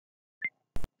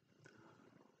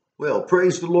Well,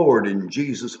 praise the Lord in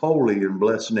Jesus' holy and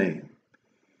blessed name.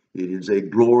 It is a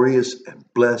glorious and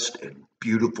blessed and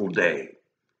beautiful day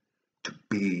to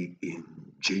be in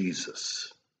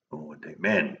Jesus. Oh, and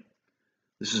amen.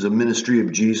 This is a ministry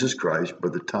of Jesus Christ.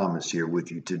 Brother Thomas here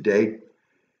with you today.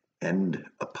 And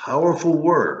a powerful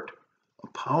word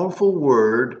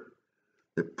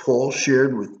that Paul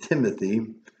shared with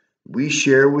Timothy, we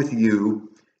share with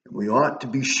you. We ought to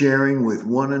be sharing with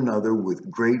one another with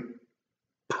great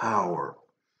power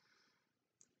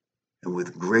and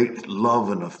with great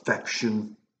love and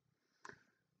affection,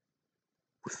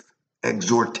 with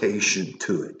exhortation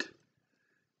to it,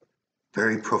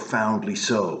 very profoundly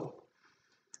so.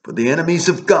 For the enemies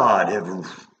of God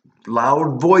have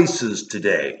loud voices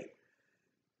today,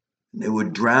 and they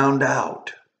would drown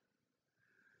out.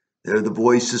 They're the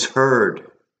voices heard,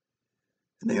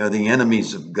 and they are the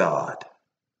enemies of God.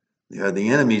 They are the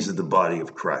enemies of the body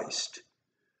of Christ.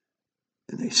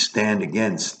 And they stand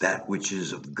against that which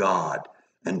is of God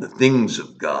and the things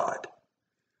of God.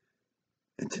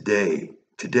 And today,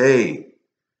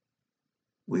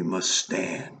 we must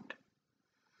stand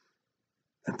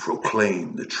and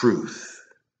proclaim the truth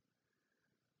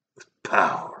with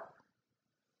power.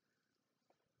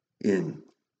 In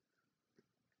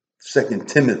 2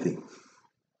 Timothy,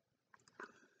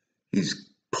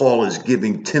 Paul is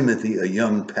giving Timothy, a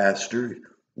young pastor,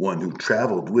 one who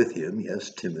traveled with him. Yes,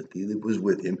 Timothy that was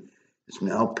with him is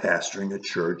now pastoring a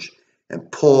church. And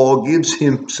Paul gives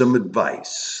him some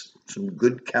advice, some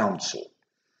good counsel.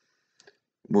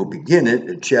 We'll begin it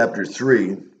at chapter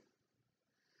 3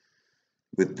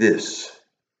 with this.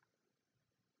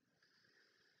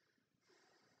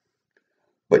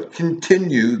 But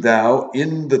continue thou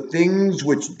in the things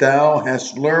which thou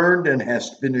hast learned and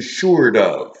hast been assured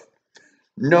of,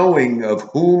 knowing of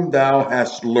whom thou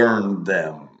hast learned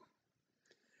them,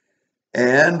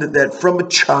 and that from a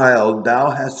child thou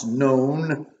hast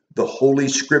known the holy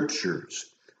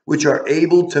scriptures, which are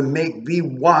able to make thee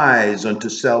wise unto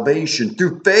salvation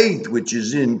through faith which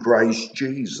is in Christ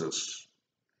Jesus.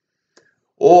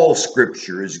 All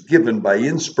scripture is given by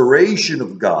inspiration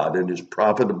of God and is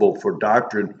profitable for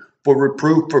doctrine, for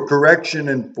reproof, for correction,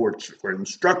 and for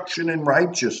instruction in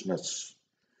righteousness,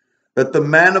 that the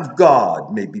man of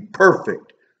God may be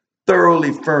perfect,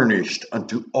 thoroughly furnished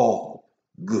unto all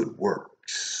good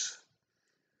works.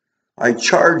 I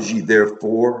charge ye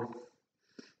therefore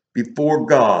before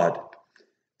God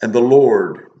and the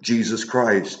Lord Jesus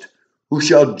Christ, who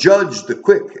shall judge the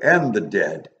quick and the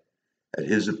dead at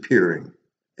his appearing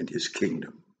and his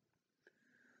kingdom.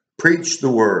 Preach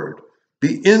the word,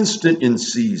 be instant in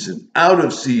season, out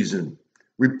of season,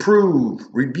 reprove,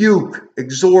 rebuke,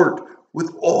 exhort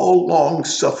with all long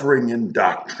suffering and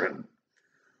doctrine.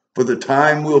 For the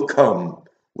time will come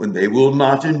when they will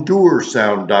not endure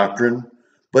sound doctrine,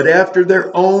 but after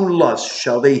their own lust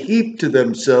shall they heap to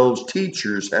themselves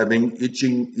teachers having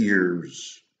itching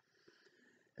ears.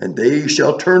 And they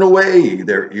shall turn away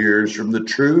their ears from the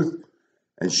truth,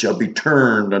 and shall be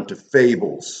turned unto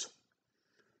fables.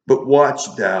 But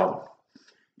watch thou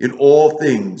in all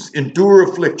things, endure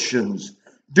afflictions,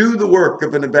 do the work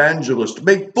of an evangelist,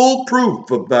 make full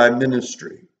proof of thy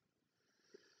ministry.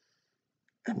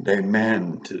 And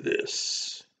amen to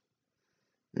this.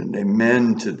 And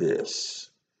amen to this.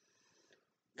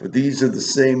 For these are the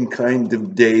same kind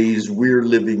of days we're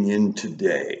living in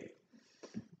today.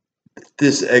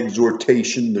 This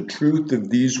exhortation, the truth of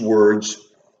these words,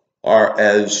 are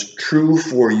as true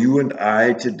for you and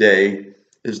I today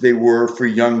as they were for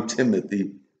young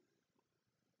Timothy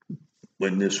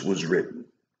when this was written,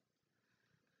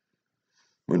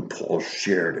 when Paul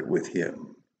shared it with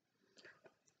him.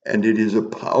 And it is a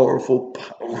powerful,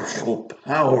 powerful,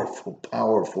 powerful,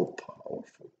 powerful,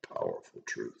 powerful, powerful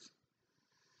truth.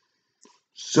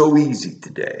 So easy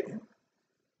today.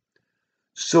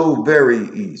 So very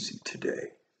easy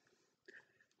today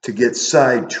to get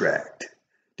sidetracked,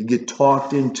 to get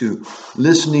talked into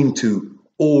listening to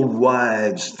old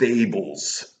wives'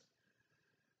 fables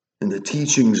and the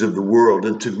teachings of the world,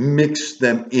 and to mix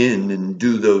them in and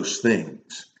do those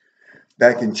things.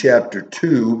 Back in chapter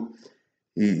 2,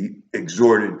 he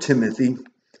exhorted Timothy,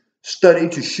 study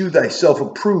to shew thyself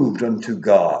approved unto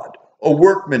God, a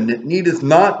workman that needeth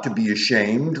not to be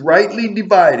ashamed, rightly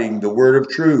dividing the word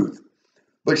of truth.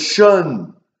 But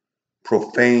shun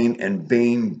profane and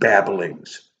vain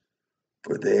babblings,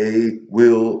 for they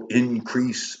will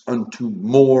increase unto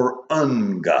more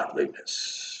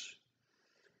ungodliness.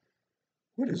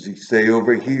 What does he say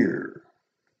over here?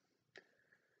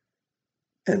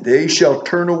 And they shall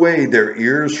turn away their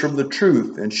ears from the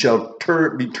truth, and shall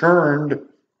be turned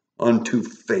unto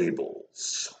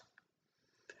fables.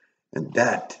 And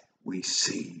that we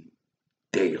see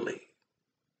daily.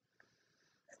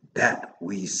 That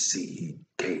we see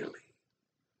daily.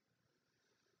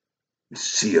 We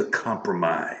see a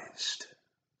compromised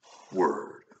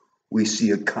word. We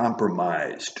see a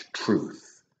compromised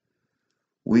truth.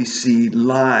 We see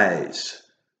lies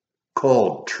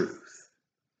called truth.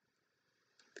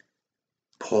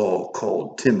 Paul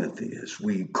called Timothy, as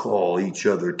we call each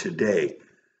other today,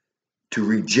 to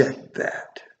reject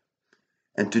that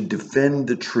and to defend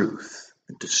the truth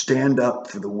and to stand up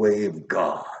for the way of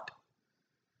God.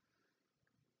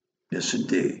 Yes,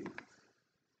 indeed.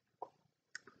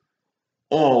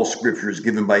 All Scripture is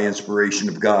given by inspiration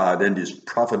of God and is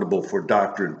profitable for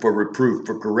doctrine, for reproof,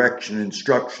 for correction,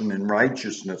 instruction in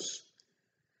righteousness.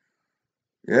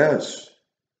 Yes.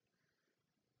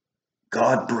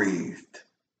 God breathed.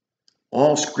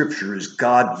 All Scripture is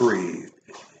God breathed.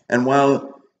 And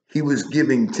while he was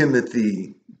giving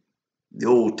Timothy the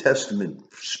Old Testament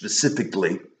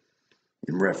specifically,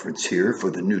 in reference here, for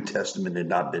the New Testament had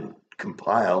not been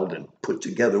compiled and put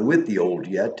together with the Old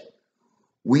yet,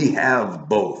 we have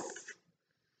both.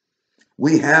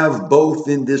 We have both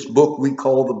in this book we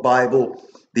call the Bible,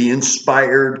 the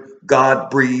inspired,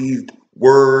 God-breathed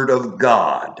Word of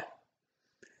God.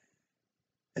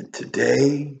 And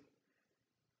today,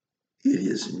 it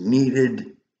is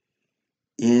needed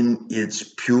in its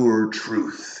pure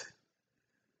truth,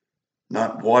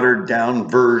 not watered-down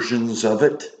versions of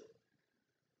it,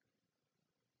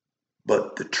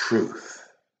 but the truth,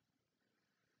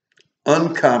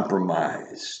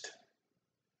 uncompromised,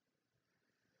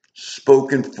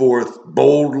 spoken forth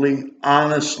boldly,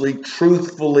 honestly,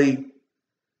 truthfully,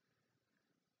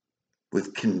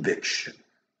 with conviction.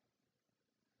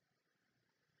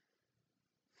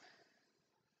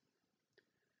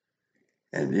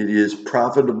 And it is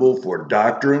profitable for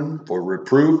doctrine, for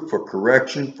reproof, for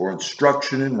correction, for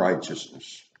instruction in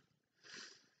righteousness.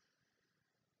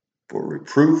 For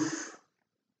reproof,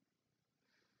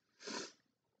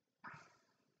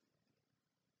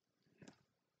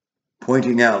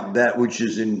 pointing out that which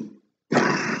is in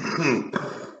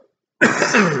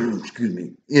excuse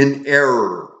me, in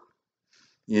error,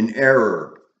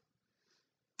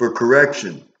 for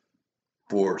correction,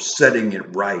 for setting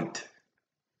it right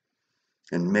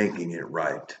and making it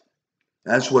right.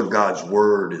 That's what God's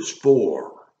word is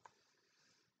for.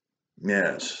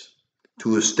 Yes,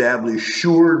 to establish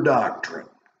sure doctrine,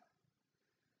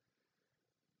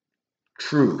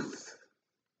 truth,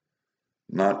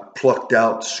 not plucked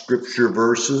out scripture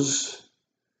verses,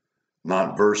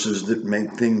 not verses that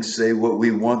make things say what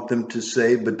we want them to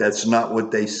say, but that's not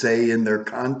what they say in their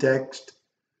context,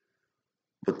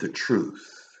 but the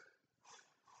truth,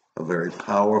 a very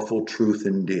powerful truth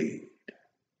indeed.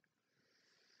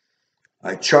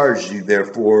 I charge thee,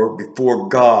 therefore, before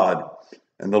God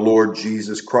and the Lord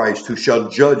Jesus Christ, who shall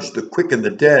judge the quick and the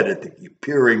dead at the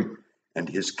appearing and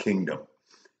his kingdom.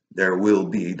 There will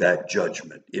be that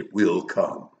judgment. It will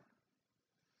come.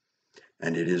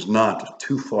 And it is not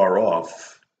too far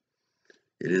off.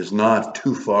 It is not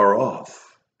too far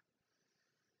off.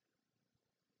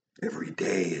 Every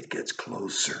day it gets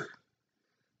closer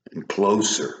and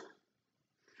closer.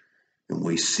 And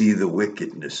we see the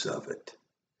wickedness of it.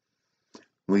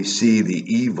 We see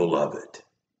the evil of it.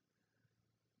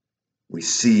 We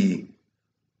see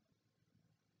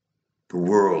the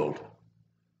world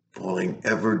falling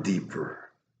ever deeper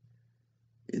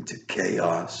into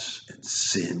chaos and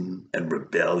sin and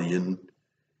rebellion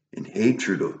and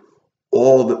hatred of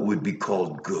all that would be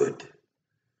called good,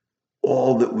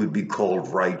 all that would be called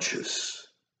righteous,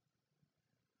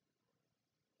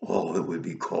 all that would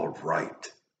be called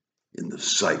right in the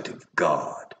sight of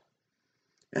God,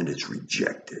 and it's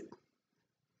rejected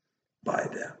by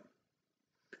them.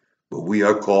 But we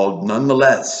are called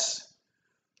nonetheless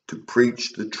to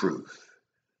preach the truth,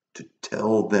 to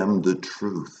tell them the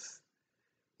truth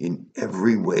in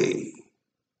every way,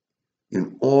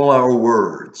 in all our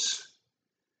words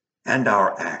and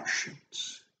our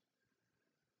actions,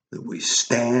 that we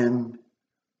stand,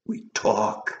 we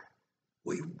talk,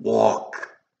 we walk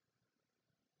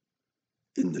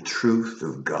in the truth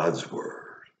of God's word.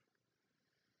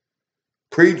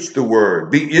 Preach the word.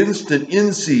 Be instant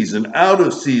in season, out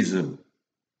of season.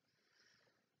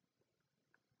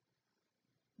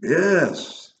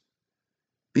 Yes.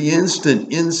 Be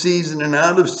instant in season and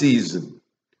out of season.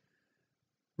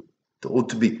 Told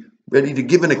to be ready to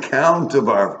give an account of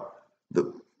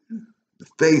the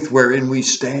faith wherein we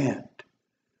stand.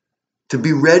 To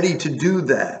be ready to do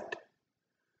that.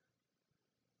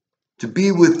 To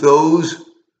be with those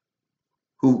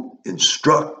who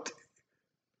instruct,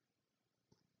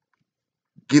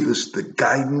 give us the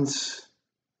guidance,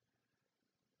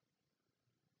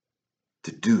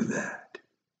 to do that.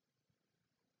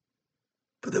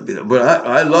 But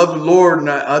I love the Lord, and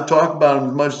I talk about him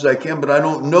as much as I can, but I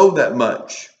don't know that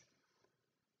much.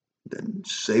 Then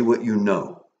say what you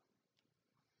know.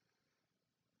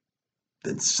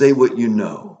 Then say what you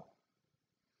know.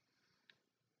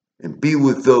 And be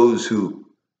with those who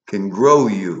can grow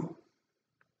you,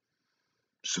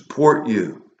 support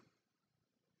you,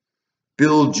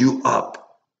 build you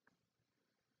up.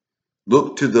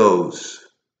 Look to those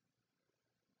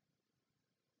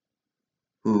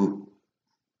who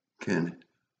can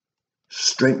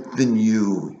strengthen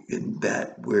you in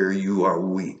that where you are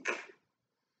weak.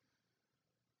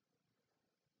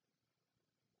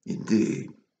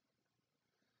 Indeed.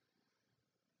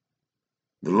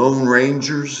 The Lone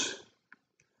Rangers,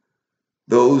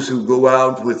 those who go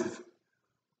out with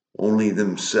only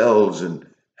themselves and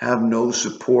have no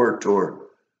support or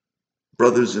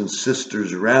brothers and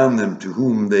sisters around them to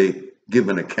whom they give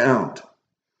an account,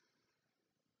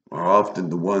 are often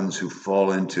the ones who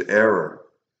fall into error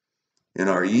and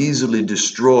are easily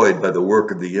destroyed by the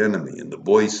work of the enemy and the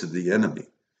voice of the enemy,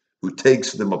 who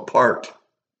takes them apart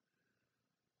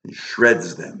and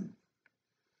shreds them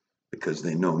because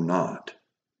they know not.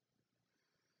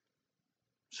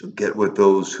 So get with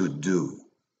those who do.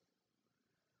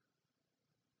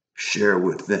 Share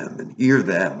with them and hear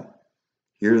them.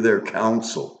 Hear their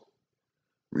counsel.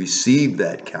 Receive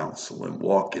that counsel and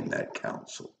walk in that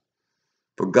counsel.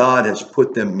 For God has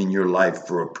put them in your life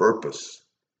for a purpose.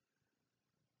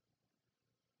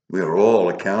 We are all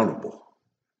accountable.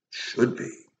 Should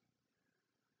be.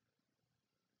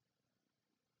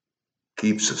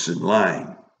 Keeps us in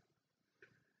line.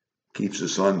 Keeps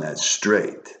us on that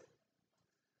straight.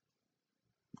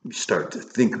 We start to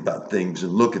think about things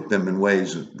and look at them in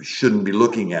ways that we shouldn't be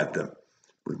looking at them.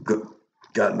 We've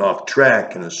gotten off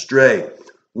track and astray.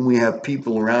 When we have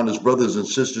people around us, brothers and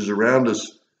sisters around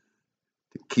us,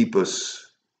 to keep us,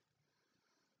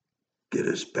 get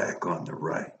us back on the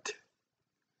right,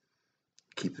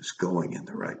 keep us going in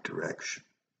the right direction.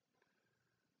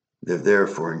 They're there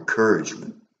for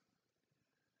encouragement,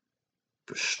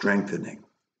 for strengthening,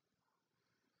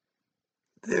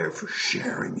 there for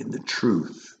sharing in the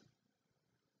truth,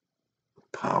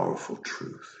 the powerful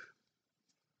truth,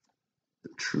 the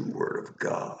true word of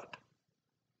God,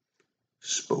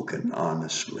 spoken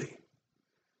honestly,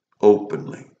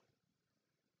 openly,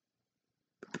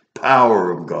 with the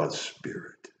power of God's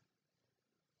Spirit.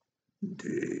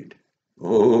 Indeed.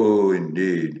 Oh,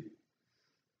 indeed.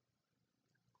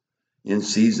 In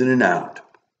season and out,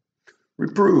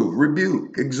 reprove,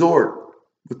 rebuke, exhort,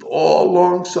 with all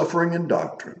long suffering and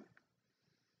doctrine.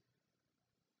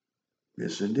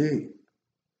 Yes, indeed.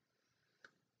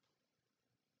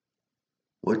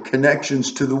 What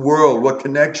connections to the world, what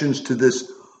connections to this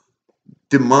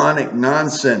demonic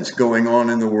nonsense going on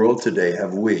in the world today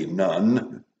have we?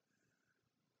 None.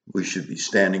 We should be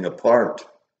standing apart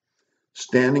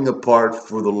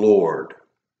for the Lord,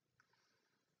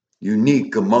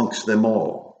 unique amongst them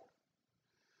all.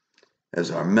 As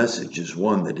our message is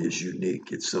one that is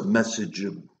unique. It's a message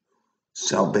of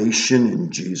salvation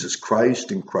in Jesus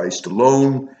Christ and Christ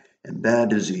alone, and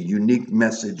that is a unique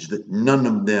message that none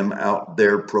of them out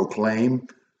there proclaim,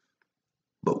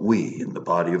 but we in the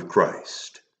body of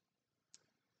Christ.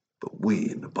 But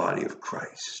we in the body of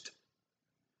Christ.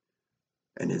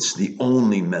 And it's the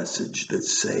only message that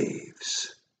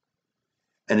saves.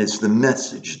 And it's the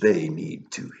message they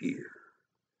need to hear,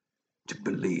 to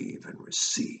believe and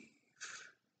receive.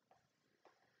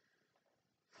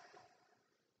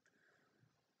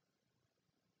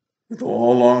 With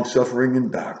all long suffering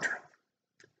and doctrine.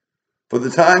 For the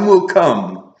time will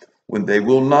come when they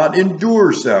will not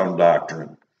endure sound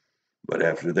doctrine, but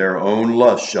after their own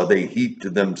lust shall they heap to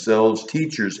themselves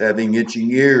teachers having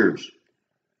itching ears,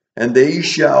 and they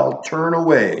shall turn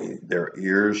away their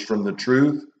ears from the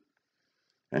truth,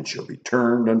 and shall be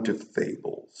turned unto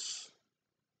fables.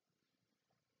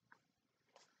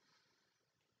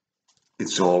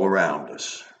 It's all around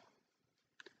us.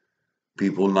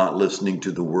 People not listening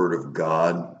to the word of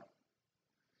God.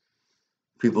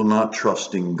 People not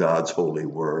trusting God's holy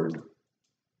word.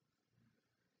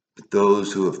 But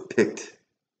those who have picked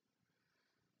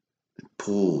and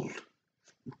pulled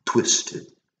and twisted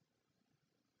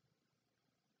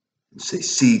and say,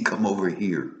 see, come over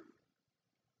here.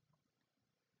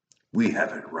 We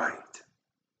have it right.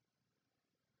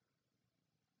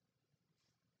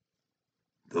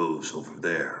 Those over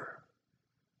there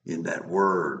in that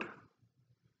word,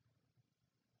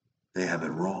 they have it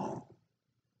wrong.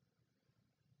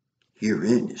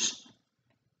 Herein is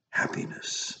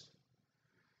happiness.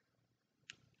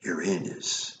 Herein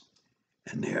is,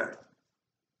 and they're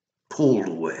pulled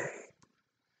away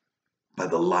by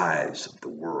the lies of the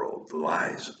world, the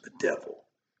lies of the devil.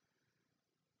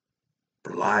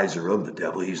 For lies are of the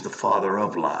devil. He's the father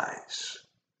of lies.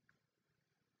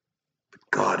 But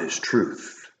God is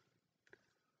truth.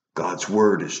 God's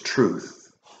word is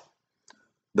truth.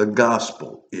 The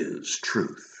gospel is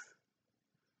truth.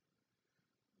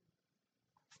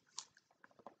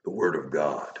 The word of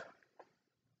God.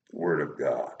 The word of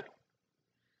God.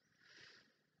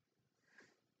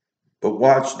 But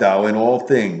watch thou in all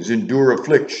things, endure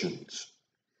afflictions,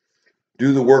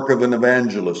 do the work of an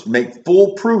evangelist, make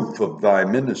full proof of thy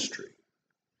ministry.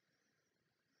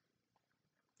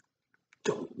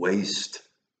 Don't waste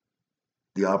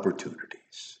the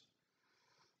opportunities.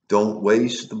 Don't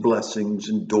waste the blessings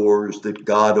and doors that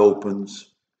God opens,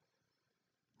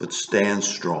 but stand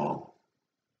strong.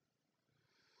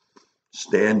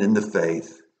 Stand in the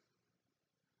faith.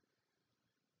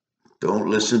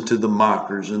 Don't listen to the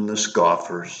mockers and the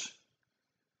scoffers,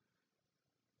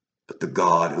 but the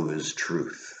God who is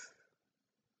truth.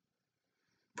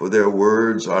 For their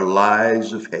words are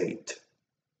lies of hate.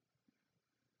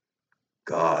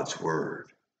 God's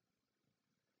word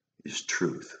is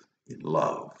truth in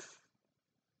love.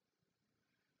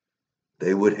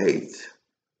 They would hate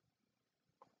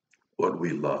what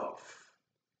we love,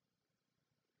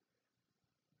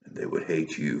 and they would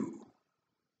hate you,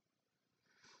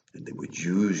 and they would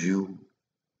use you,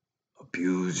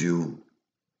 abuse you,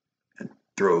 and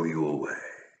throw you away.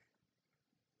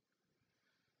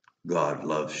 God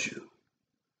loves you,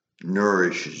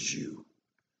 nourishes you,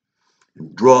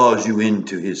 and draws you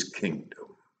into his kingdom.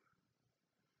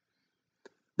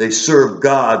 They serve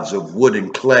gods of wood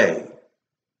and clay,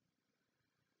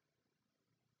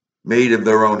 made of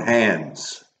their own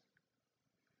hands.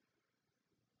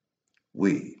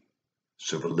 We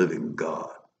serve a living God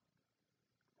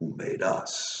who made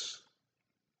us.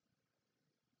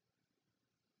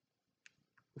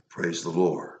 Praise the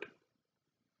Lord.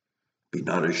 Be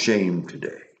not ashamed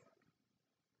today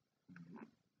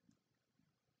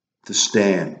to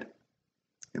stand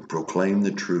and proclaim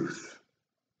the truth.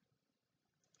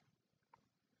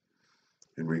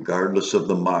 And regardless of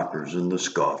the mockers and the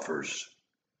scoffers,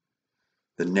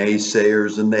 the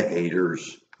naysayers and the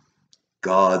haters,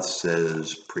 God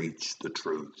says, preach the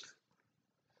truth.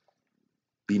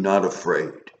 Be not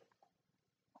afraid,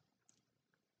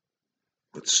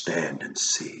 but stand and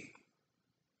see.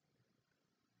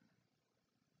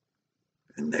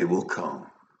 And they will come.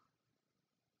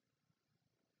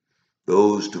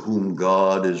 Those to whom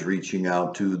God is reaching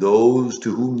out to, those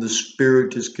to whom the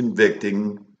Spirit is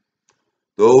convicting,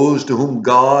 those to whom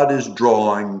God is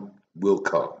drawing will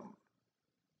come.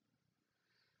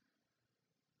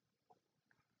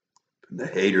 And the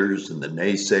haters and the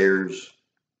naysayers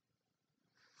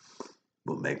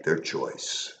will make their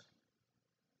choice.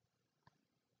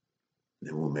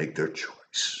 They will make their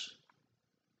choice.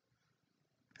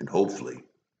 And hopefully,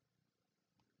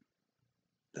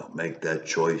 they'll make that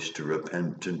choice to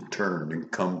repent and turn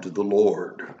and come to the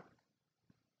Lord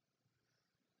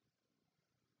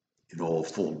in all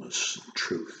fullness,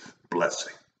 truth,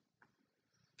 blessing,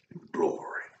 and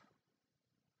glory.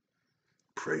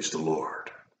 Praise the Lord.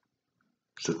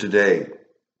 So today,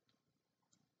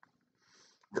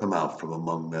 come out from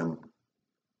among them.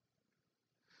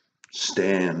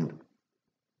 Stand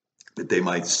that they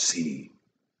might see.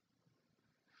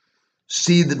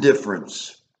 See the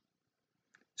difference.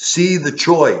 See the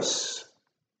choice.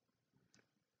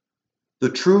 The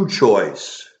true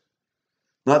choice.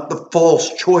 Not the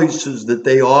false choices that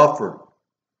they offer,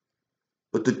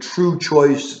 but the true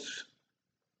choices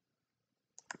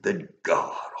that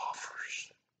God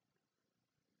offers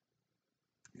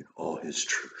in all his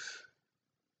truth.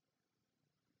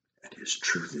 And his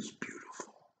truth is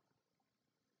beautiful.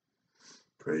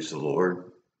 Praise the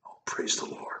Lord. Oh, praise the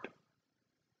Lord.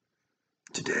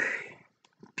 Today,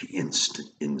 be instant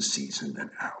in season and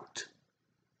out.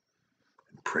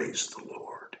 And praise the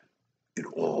Lord in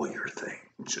all your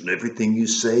things, and everything you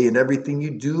say, and everything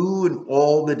you do, and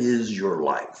all that is your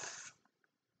life.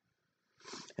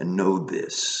 And know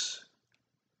this,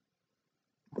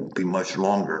 it won't be much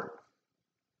longer.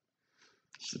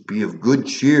 So be of good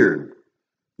cheer.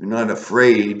 You're not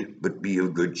afraid, but be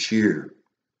of good cheer.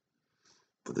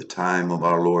 For the time of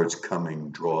our Lord's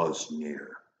coming draws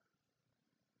near.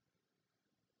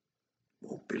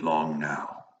 Won't be long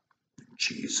now.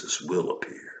 Jesus will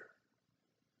appear.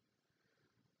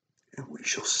 And we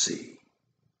shall see.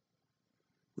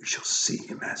 We shall see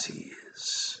him as he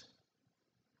is.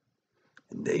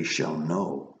 And they shall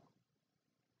know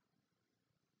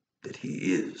that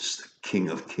he is the King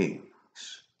of Kings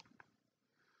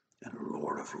and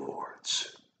Lord of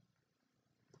Lords.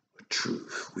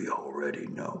 truth we already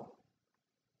know.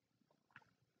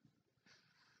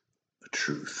 A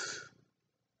truth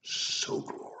so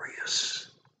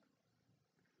glorious,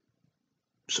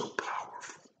 so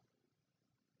powerful.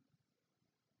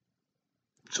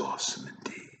 It's awesome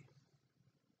indeed.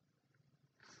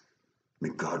 May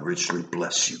God richly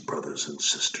bless you, brothers and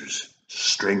sisters,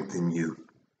 strengthen you,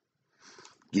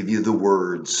 give you the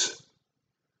words,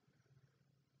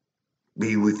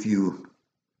 be with you,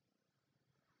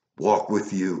 walk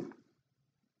with you.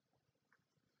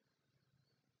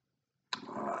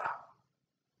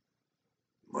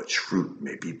 Much fruit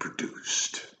may be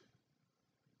produced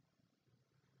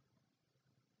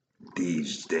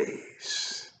these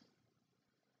days,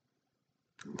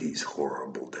 these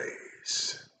horrible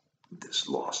days, this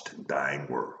lost and dying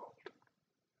world.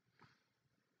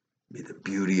 May the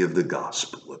beauty of the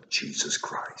gospel of Jesus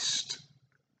Christ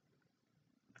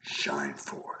shine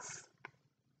forth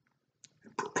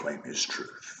and proclaim his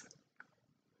truth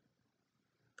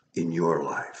in your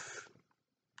life,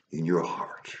 in your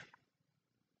heart,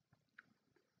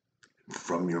 and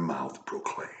from your mouth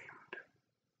proclaimed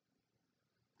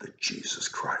that Jesus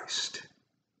Christ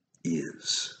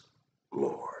is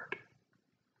Lord.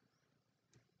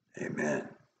 Amen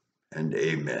and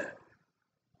amen.